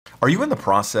Are you in the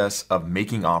process of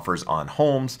making offers on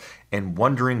homes and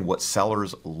wondering what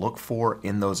sellers look for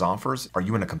in those offers? Are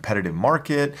you in a competitive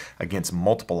market against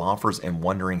multiple offers and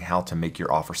wondering how to make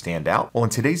your offer stand out? Well,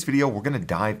 in today's video, we're going to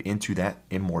dive into that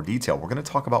in more detail. We're going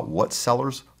to talk about what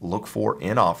sellers look for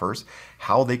in offers,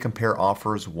 how they compare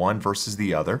offers one versus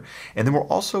the other, and then we're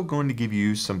also going to give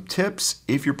you some tips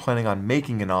if you're planning on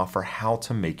making an offer, how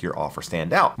to make your offer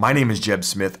stand out. My name is Jeb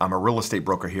Smith. I'm a real estate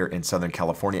broker here in Southern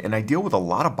California, and I deal with a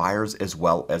lot of buyers as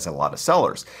well as a lot of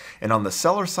sellers. And on the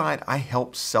seller side, I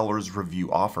help sellers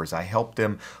review offers. I help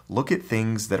them look at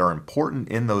things that are important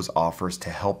in those offers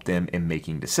to help them in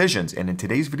making decisions. And in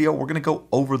today's video, we're going to go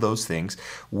over those things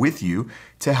with you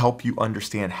to help you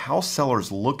understand how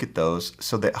sellers look at those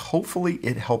so that hopefully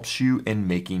it helps you in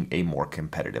making a more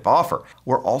competitive offer.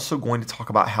 We're also going to talk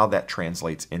about how that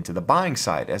translates into the buying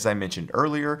side. As I mentioned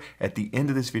earlier, at the end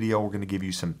of this video, we're going to give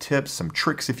you some tips, some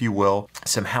tricks, if you will,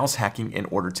 some house hacking in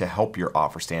order to help your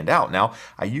offer stand out. Now,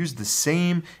 I use the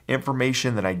same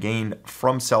information that I gained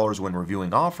from sellers when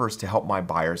reviewing offers to help my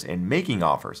buyers in making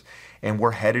offers. And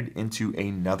we're headed into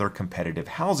another competitive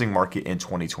housing market in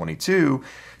 2022.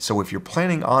 So if you're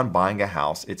planning on buying a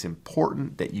house, it's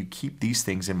important that you keep these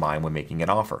things in mind when making an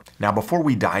offer. Now, before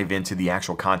we dive into the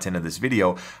actual content of this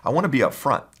video, I want to be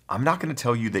upfront. I'm not going to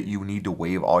tell you that you need to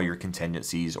waive all your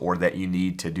contingencies or that you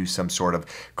need to do some sort of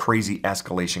crazy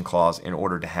escalation clause in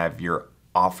order to have your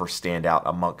offer stand out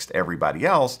amongst everybody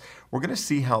else. We're going to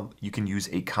see how you can use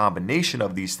a combination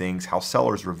of these things, how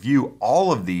sellers review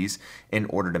all of these in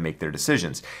order to make their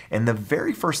decisions. And the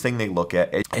very first thing they look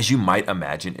at, as you might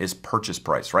imagine, is purchase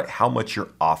price, right? How much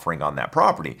you're offering on that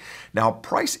property. Now,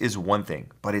 price is one thing,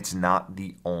 but it's not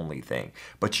the only thing.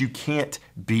 But you can't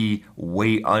be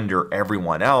way under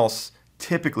everyone else,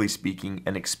 typically speaking,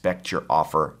 and expect your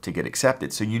offer to get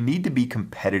accepted. So you need to be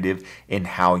competitive in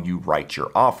how you write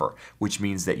your offer, which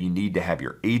means that you need to have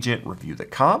your agent review the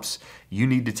comps. You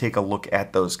need to take a look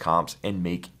at those comps and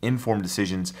make informed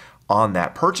decisions on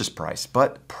that purchase price.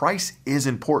 But price is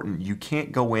important. You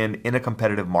can't go in a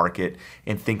competitive market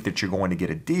and think that you're going to get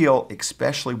a deal,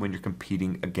 especially when you're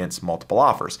competing against multiple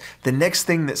offers. The next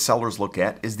thing that sellers look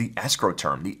at is the escrow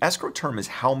term. The escrow term is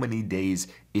how many days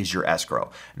is your escrow.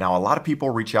 Now, a lot of people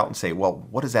reach out and say, well,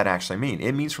 what does that actually mean?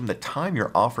 It means from the time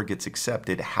your offer gets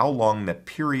accepted, how long the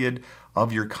period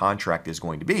of your contract is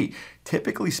going to be.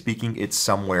 Typically speaking, it's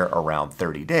somewhere around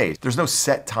 30 days. There's no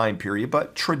set time period,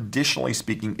 but traditionally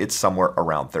speaking, it's somewhere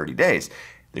around 30 days.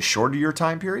 The shorter your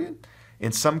time period,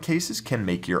 in some cases, can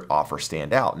make your offer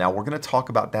stand out. Now, we're going to talk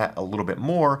about that a little bit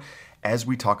more as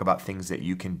we talk about things that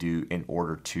you can do in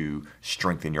order to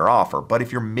strengthen your offer. But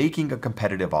if you're making a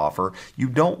competitive offer, you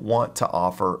don't want to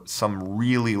offer some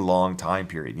really long time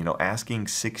period. You know, asking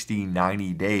 60,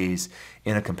 90 days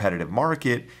in a competitive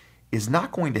market is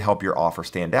not going to help your offer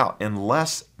stand out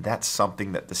unless that's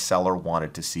something that the seller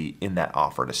wanted to see in that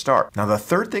offer to start. Now, the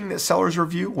third thing that sellers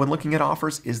review when looking at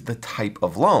offers is the type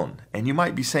of loan. And you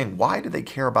might be saying, why do they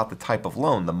care about the type of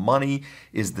loan? The money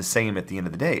is the same at the end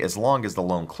of the day. As long as the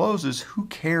loan closes, who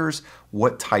cares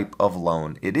what type of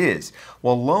loan it is?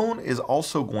 Well, loan is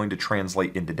also going to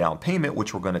translate into down payment,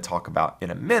 which we're going to talk about in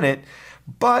a minute.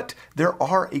 But there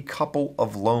are a couple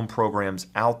of loan programs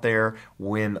out there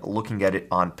when looking at it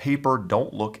on paper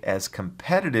don't look as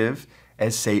competitive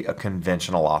as, say, a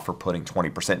conventional offer putting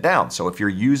 20% down. So if you're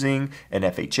using an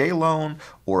FHA loan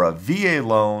or a VA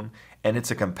loan and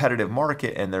it's a competitive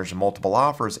market and there's multiple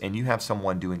offers and you have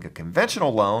someone doing a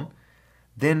conventional loan,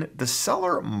 then the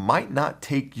seller might not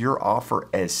take your offer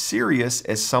as serious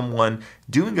as someone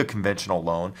doing a conventional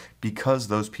loan because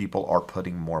those people are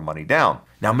putting more money down.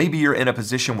 Now, maybe you're in a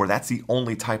position where that's the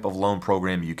only type of loan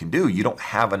program you can do. You don't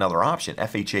have another option.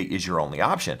 FHA is your only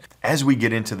option. As we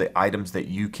get into the items that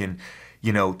you can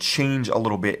change a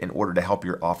little bit in order to help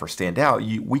your offer stand out,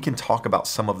 we can talk about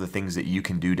some of the things that you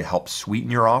can do to help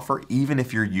sweeten your offer, even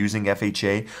if you're using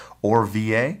FHA or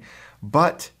VA.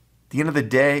 But at the end of the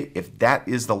day, if that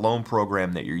is the loan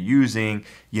program that you're using,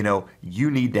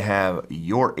 you need to have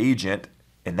your agent,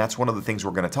 and that's one of the things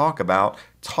we're going to talk about,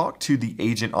 talk to the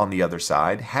agent on the other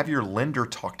side, have your lender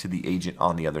talk to the agent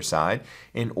on the other side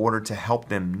in order to help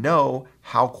them know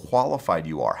how qualified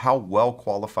you are, how well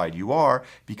qualified you are,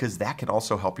 because that can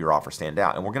also help your offer stand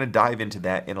out. And we're going to dive into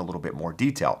that in a little bit more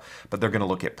detail. But they're going to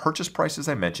look at purchase price, as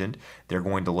I mentioned. They're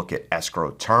going to look at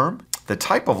escrow term, the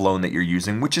type of loan that you're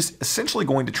using, which is essentially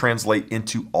going to translate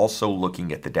into also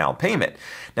looking at the down payment.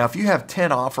 Now, if you have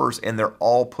 10 offers and they're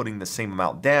all putting the same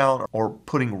amount down or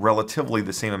putting relatively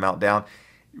the same amount down,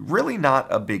 really not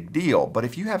a big deal. But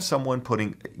if you have someone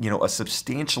putting, a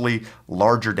substantially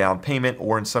larger down payment,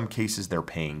 or in some cases they're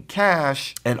paying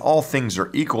cash, and all things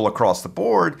are equal across the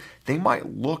board, they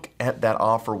might look at that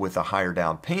offer with a higher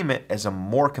down payment as a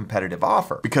more competitive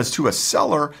offer. Because to a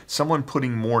seller, someone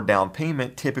putting more down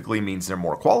payment typically means they're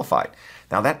more qualified.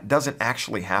 Now, that doesn't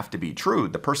actually have to be true.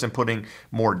 The person putting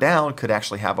more down could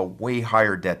actually have a way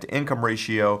higher debt to income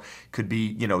ratio, could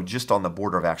be, just on the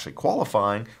border of actually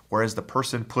qualifying, whereas the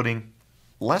person putting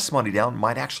less money down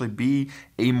might actually be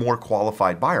a more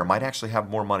qualified buyer, might actually have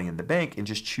more money in the bank and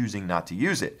just choosing not to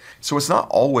use it. So it's not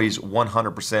always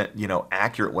 100%,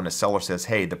 accurate when a seller says,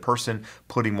 hey, the person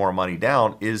putting more money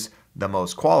down is the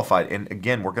most qualified. And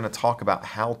again, we're going to talk about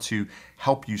how to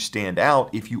help you stand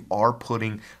out if you are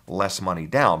putting less money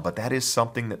down, but that is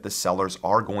something that the sellers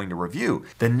are going to review.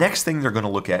 The next thing they're going to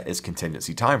look at is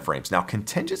contingency timeframes. Now,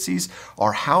 contingencies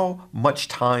are how much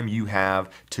time you have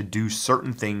to do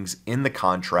certain things in the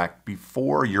contract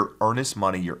before your earnest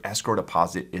money, your escrow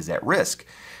deposit, is at risk.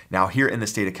 Now, here in the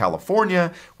state of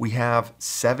California, we have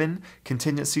 7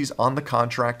 contingencies on the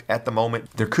contract at the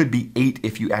moment. There could be 8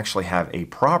 if you actually have a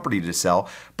property to sell,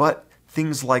 but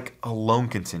things like a loan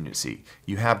contingency,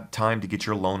 you have time to get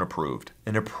your loan approved.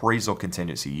 An appraisal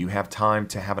contingency, you have time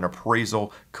to have an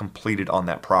appraisal completed on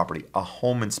that property. A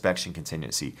home inspection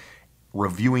contingency,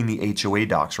 reviewing the HOA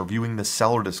docs, reviewing the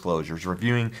seller disclosures,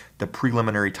 reviewing the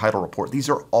preliminary title report. These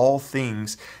are all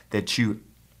things that you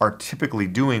are typically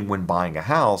doing when buying a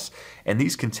house, and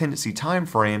these contingency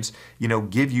timeframes,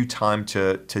 give you time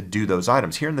to do those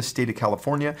items. Here in the state of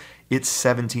California, it's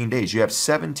 17 days. You have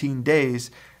 17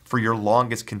 days for your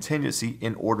longest contingency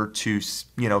in order to,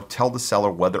 tell the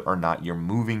seller whether or not you're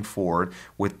moving forward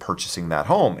with purchasing that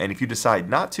home. And if you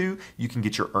decide not to, you can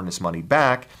get your earnest money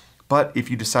back. But if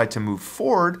you decide to move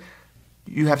forward,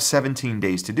 you have 17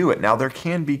 days to do it. Now, there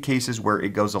can be cases where it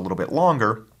goes a little bit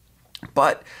longer,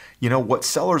 but what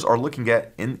sellers are looking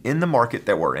at in the market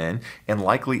that we're in, and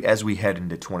likely as we head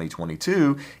into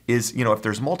 2022, is, if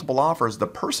there's multiple offers, the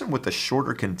person with the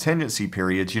shorter contingency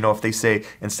periods, if they say,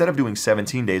 instead of doing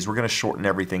 17 days, we're going to shorten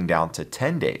everything down to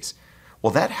 10 days.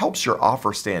 Well, that helps your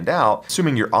offer stand out,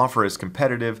 assuming your offer is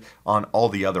competitive on all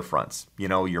the other fronts.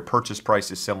 Your purchase price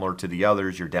is similar to the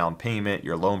others, your down payment,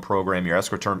 your loan program, your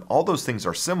escrow term, all those things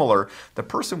are similar. The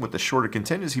person with the shorter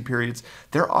contingency periods,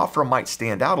 their offer might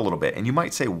stand out a little bit. And you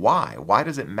might say, why? Why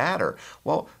does it matter?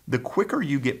 Well, the quicker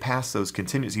you get past those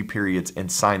contingency periods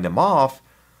and sign them off,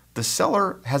 the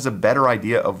seller has a better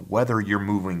idea of whether you're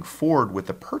moving forward with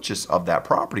the purchase of that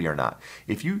property or not.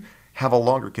 If you have a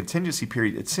longer contingency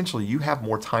period, essentially you have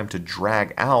more time to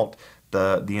drag out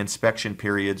the inspection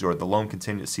periods or the loan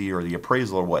contingency or the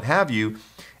appraisal or what have you,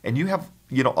 and you have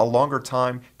a longer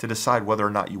time to decide whether or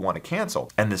not you want to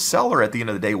cancel. And the seller at the end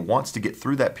of the day wants to get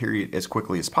through that period as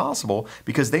quickly as possible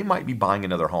because they might be buying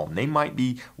another home. They might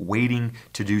be waiting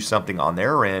to do something on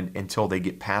their end until they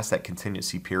get past that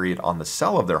contingency period on the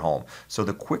sale of their home. So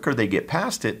the quicker they get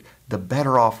past it, the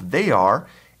better off they are,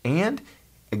 and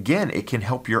again, it can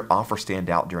help your offer stand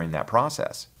out during that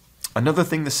process. Another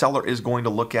thing the seller is going to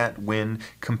look at when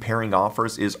comparing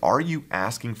offers is, are you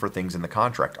asking for things in the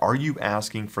contract? Are you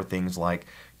asking for things like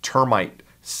termite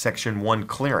Section 1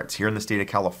 clearance? Here in the state of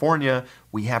California,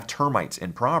 we have termites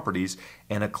in properties,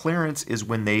 and a clearance is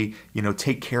when they,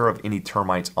 take care of any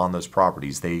termites on those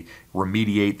properties. They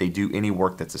remediate, they do any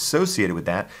work that's associated with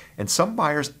that, and some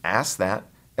buyers ask that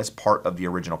as part of the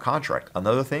original contract.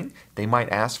 Another thing, they might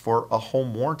ask for a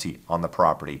home warranty on the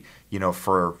property,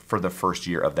 for the first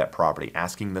year of that property,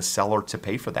 asking the seller to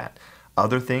pay for that.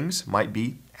 Other things might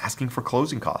be asking for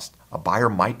closing costs. A buyer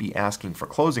might be asking for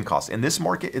closing costs. In this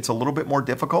market, it's a little bit more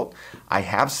difficult. I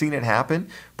have seen it happen,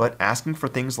 but asking for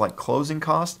things like closing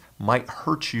costs might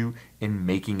hurt you in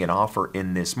making an offer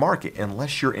in this market,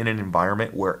 unless you're in an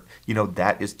environment where,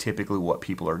 that is typically what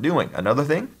people are doing. Another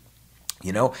thing,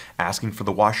 asking for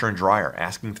the washer and dryer,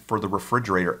 asking for the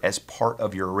refrigerator as part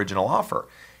of your original offer.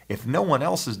 If no one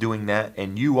else is doing that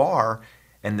and you are,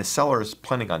 and the seller is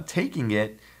planning on taking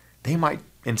it, they might,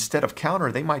 instead of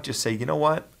counter, they might just say, you know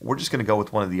what, we're just going to go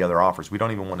with one of the other offers. We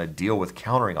don't even want to deal with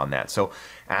countering on that. So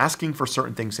asking for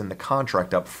certain things in the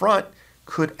contract up front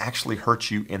could actually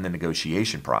hurt you in the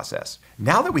negotiation process.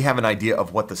 Now that we have an idea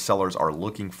of what the sellers are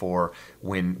looking for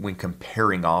when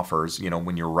comparing offers,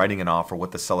 when you're writing an offer,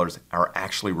 what the sellers are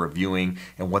actually reviewing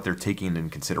and what they're taking into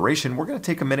consideration, we're going to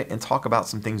take a minute and talk about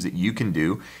some things that you can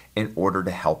do in order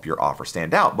to help your offer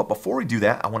stand out. But before we do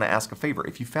that, I want to ask a favor.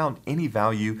 If you found any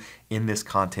value in this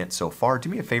content so far, do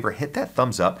me a favor, hit that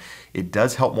thumbs up. It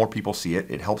does help more people see it.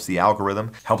 It helps the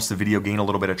algorithm, helps the video gain a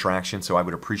little bit of traction. So I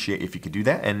would appreciate if you could do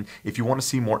that. And if you want want to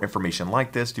see more information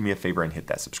like this, do me a favor and hit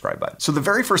that subscribe button. So the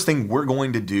very first thing we're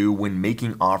going to do when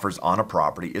making offers on a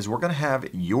property is we're going to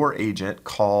have your agent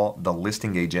call the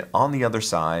listing agent on the other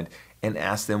side and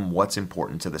ask them what's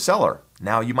important to the seller.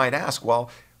 Now you might ask, well,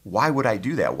 why would I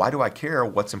do that? Why do I care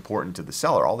what's important to the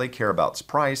seller? All they care about is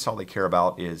price. All they care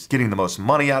about is getting the most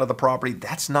money out of the property.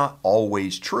 That's not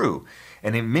always true.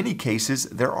 And in many cases,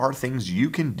 there are things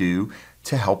you can do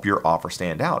to help your offer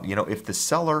stand out. You know, if the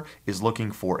seller is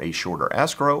looking for a shorter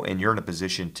escrow and you're in a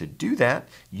position to do that,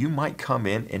 you might come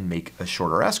in and make a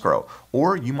shorter escrow.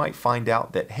 Or you might find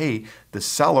out that, hey, the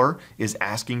seller is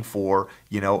asking for,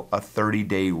 you know, a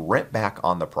 30-day rent back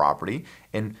on the property.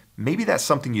 And maybe that's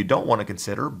something you don't want to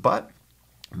consider, but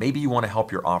maybe you want to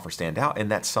help your offer stand out, and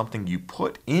that's something you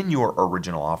put in your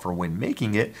original offer when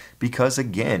making it because,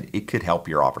 again, it could help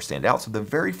your offer stand out. So the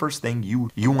very first thing you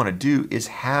want to do is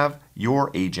have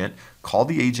your agent call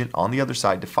the agent on the other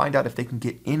side to find out if they can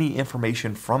get any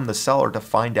information from the seller to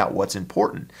find out what's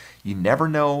important. You never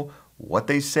know what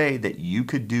they say that you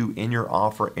could do in your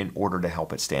offer in order to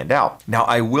help it stand out. Now,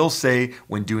 I will say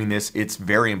when doing this, it's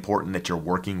very important that you're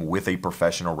working with a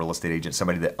professional real estate agent,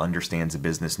 somebody that understands the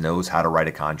business, knows how to write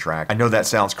a contract. I know that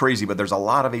sounds crazy, but there's a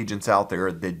lot of agents out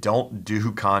there that don't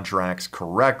do contracts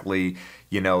correctly.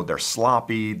 You know, they're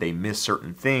sloppy, they miss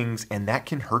certain things, and that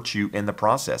can hurt you in the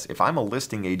process. If I'm a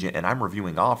listing agent and I'm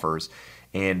reviewing offers,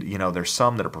 and you know, there's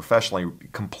some that are professionally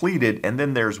completed, and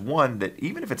then there's one that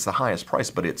even if it's the highest price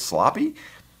but it's sloppy,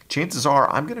 chances are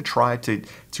I'm going to try to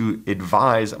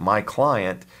advise my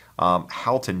client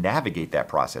how to navigate that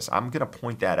process. I'm going to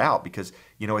point that out because,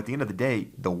 you know, at the end of the day,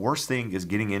 the worst thing is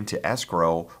getting into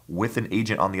escrow with an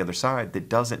agent on the other side that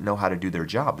doesn't know how to do their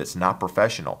job, that's not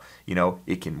professional. You know,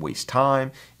 it can waste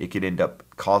time. It could end up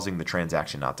causing the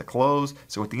transaction not to close.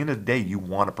 So at the end of the day, you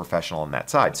want a professional on that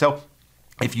side. So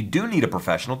if you do need a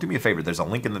professional, do me a favor. There's a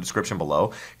link in the description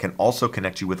below. Can also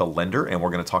connect you with a lender, and we're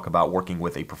going to talk about working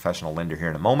with a professional lender here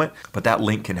in a moment. But that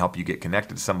link can help you get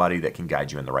connected to somebody that can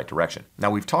guide you in the right direction. Now,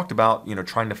 we've talked about, you know,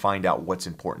 trying to find out what's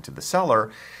important to the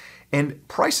seller. And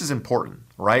price is important,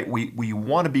 right? We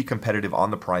want to be competitive on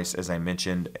the price, as I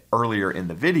mentioned earlier in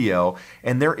the video.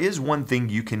 And there is one thing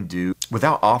you can do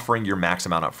without offering your max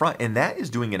amount up front, and that is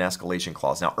doing an escalation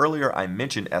clause. Now, earlier I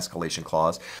mentioned escalation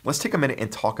clause. Let's take a minute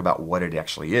and talk about what it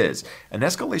actually is. An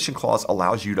escalation clause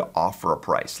allows you to offer a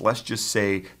price. Let's just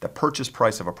say the purchase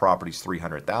price of a property is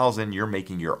 $300,000. You're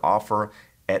making your offer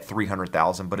at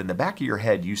 $300,000, but in the back of your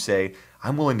head you say,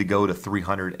 I'm willing to go to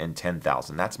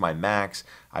 $310,000. That's my max.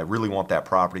 I really want that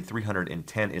property.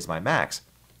 $310,000 is my max.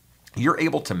 You're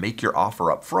able to make your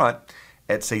offer up front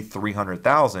at say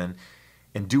 $300,000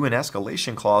 and do an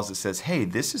escalation clause that says, hey,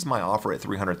 this is my offer at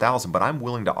 $300,000, but I'm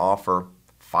willing to offer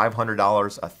 $500,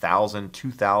 $1,000,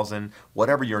 $2,000,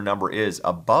 whatever your number is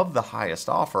above the highest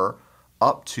offer,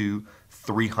 up to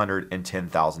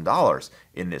 $310,000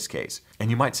 in this case. And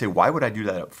you might say, why would I do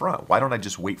that up front? Why don't I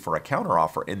just wait for a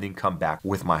counteroffer and then come back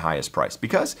with my highest price?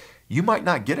 Because you might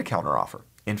not get a counteroffer.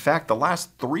 In fact, the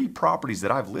last 3 properties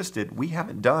that I've listed, we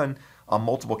haven't done a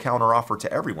multiple counteroffer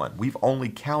to everyone. We've only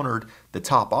countered the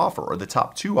top offer or the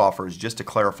top 2 offers just to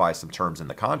clarify some terms in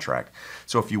the contract.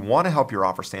 So if you want to help your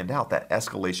offer stand out, that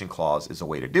escalation clause is a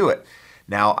way to do it.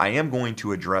 Now, I am going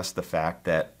to address the fact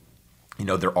that, you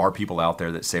know, there are people out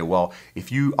there that say, well,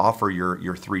 if you offer your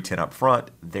 $310,000 up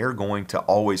front, they're going to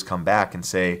always come back and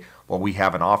say, well, we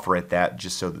have an offer at that,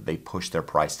 just so that they push their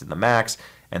price to the max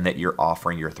and that you're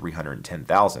offering your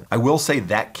 $310,000. I will say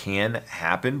that can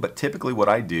happen, but typically what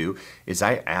I do is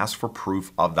I ask for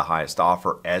proof of the highest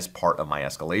offer as part of my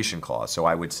escalation clause. So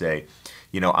I would say,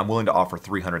 you know, I'm willing to offer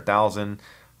 $300,000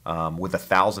 with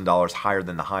 $1,000 higher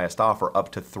than the highest offer,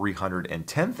 up to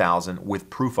 $310,000 with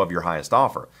proof of your highest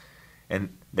offer.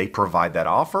 And they provide that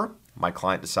offer. My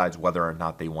client decides whether or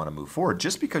not they want to move forward.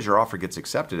 Just because your offer gets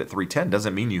accepted at $310,000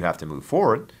 doesn't mean you have to move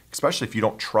forward, especially if you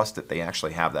don't trust that they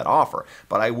actually have that offer.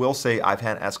 But I will say I've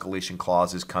had escalation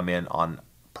clauses come in on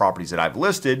properties that I've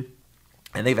listed,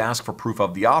 and they've asked for proof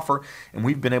of the offer, and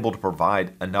we've been able to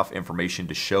provide enough information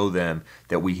to show them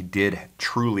that we did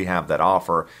truly have that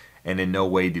offer. And in no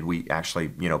way did we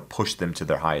actually, you know, push them to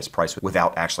their highest price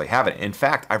without actually having it. In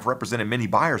fact, I've represented many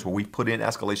buyers where we put in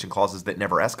escalation clauses that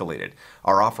never escalated.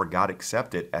 Our offer got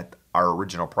accepted at our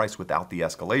original price without the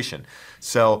escalation.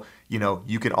 So, you know,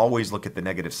 you can always look at the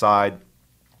negative side,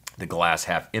 the glass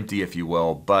half empty, if you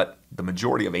will, but the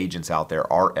majority of agents out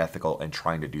there are ethical and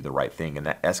trying to do the right thing, and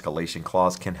that escalation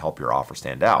clause can help your offer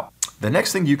stand out. The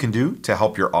next thing you can do to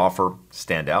help your offer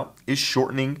stand out is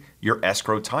shortening your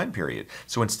escrow time period.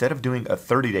 So instead of doing a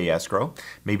 30-day escrow,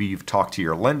 maybe you've talked to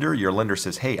your lender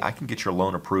says, hey, I can get your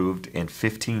loan approved in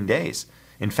 15 days.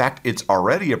 In fact, it's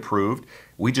already approved.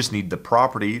 We just need the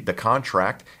property, the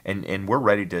contract, and we're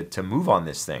ready to move on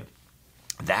this thing.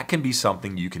 That can be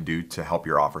something you can do to help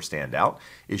your offer stand out,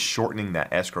 is shortening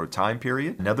that escrow time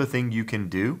period. Another thing you can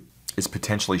do is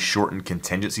potentially shorten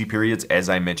contingency periods. As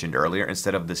I mentioned earlier,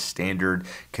 instead of the standard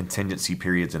contingency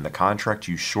periods in the contract,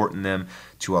 you shorten them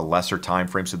to a lesser time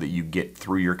frame so that you get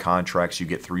through your contracts, you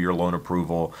get through your loan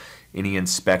approval, any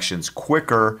inspections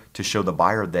quicker to show the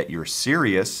buyer that you're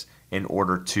serious in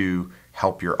order to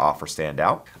help your offer stand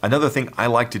out. Another thing I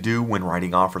like to do when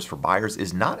writing offers for buyers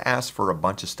is not ask for a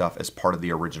bunch of stuff as part of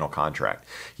the original contract.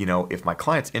 You know, if my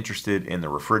client's interested in the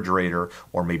refrigerator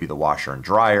or maybe the washer and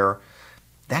dryer,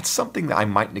 that's something that I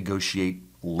might negotiate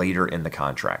later in the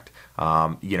contract.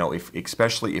 You know,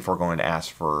 especially if we're going to ask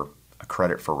for a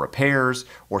credit for repairs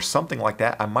or something like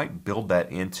that, I might build that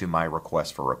into my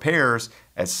request for repairs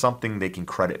as something they can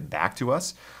credit back to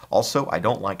us. Also, I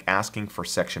don't like asking for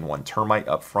Section 1 termite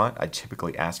up front. I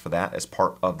typically ask for that as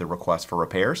part of the request for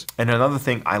repairs. And another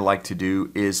thing I like to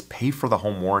do is pay for the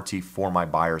home warranty for my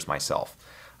buyers myself.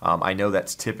 I know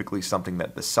that's typically something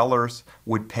that the sellers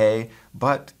would pay,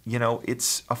 but you know,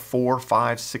 it's a $400,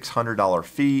 $500, $600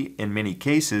 fee in many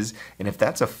cases. And if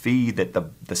that's a fee that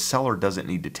the seller doesn't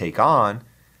need to take on,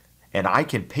 and I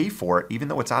can pay for it, even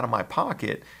though it's out of my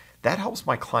pocket, that helps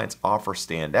my client's offer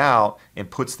stand out and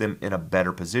puts them in a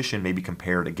better position, maybe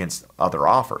compared against other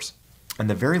offers. And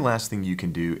the very last thing you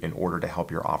can do in order to help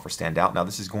your offer stand out, now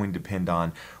this is going to depend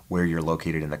on where you're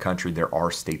located in the country. There are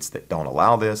states that don't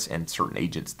allow this and certain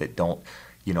agents that don't,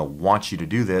 you know, want you to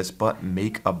do this, but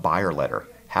make a buyer letter.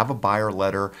 Have a buyer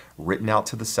letter written out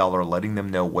to the seller, letting them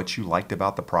know what you liked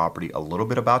about the property, a little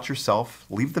bit about yourself.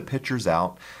 Leave the pictures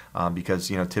out because,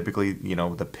 you know, typically, you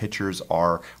know, the pictures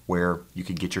are where you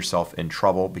could get yourself in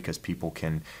trouble because people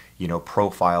can, you know,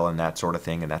 profile and that sort of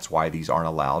thing, and that's why these aren't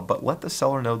allowed. But let the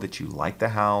seller know that you like the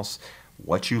house,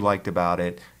 what you liked about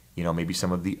it, you know, maybe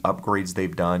some of the upgrades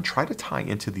they've done. Try to tie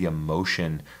into the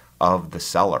emotion of the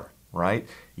seller, right?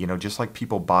 You know, just like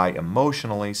people buy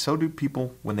emotionally, so do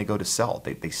people when they go to sell.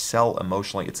 They sell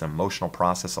emotionally. It's an emotional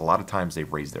process. A lot of times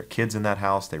they've raised their kids in that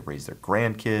house. They raise their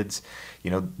grandkids. You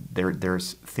know,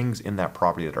 there's things in that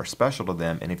property that are special to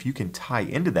them. And if you can tie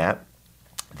into that,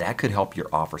 that could help your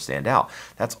offer stand out.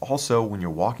 That's also when you're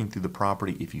walking through the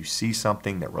property, if you see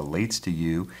something that relates to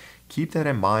you, keep that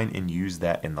in mind and use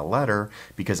that in the letter,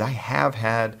 because I have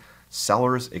had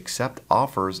sellers accept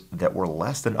offers that were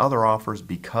less than other offers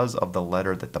because of the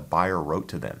letter that the buyer wrote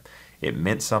to them. It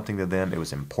meant something to them. It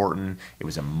was important. It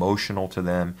was emotional to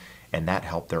them, and that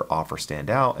helped their offer stand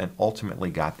out and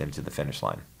ultimately got them to the finish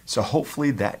line. So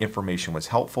hopefully that information was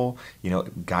helpful, you know,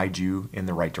 guide you in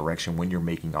the right direction when you're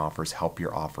making offers, help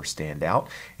your offer stand out.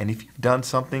 And if you've done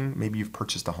something, maybe you've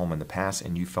purchased a home in the past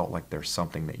and you felt like there's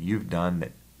something that you've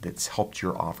done that's helped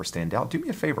your offer stand out, do me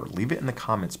a favor, leave it in the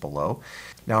comments below.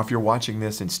 Now, if you're watching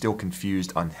this and still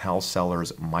confused on how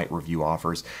sellers might review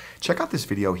offers, check out this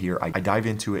video here. I dive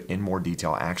into it in more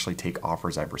detail. I actually take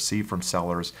offers I've received from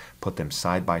sellers, put them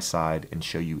side by side, and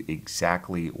show you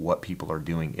exactly what people are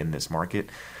doing in this market.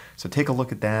 So take a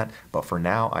look at that. But for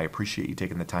now, I appreciate you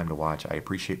taking the time to watch. I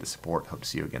appreciate the support. Hope to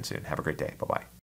see you again soon. Have a great day. Bye-bye.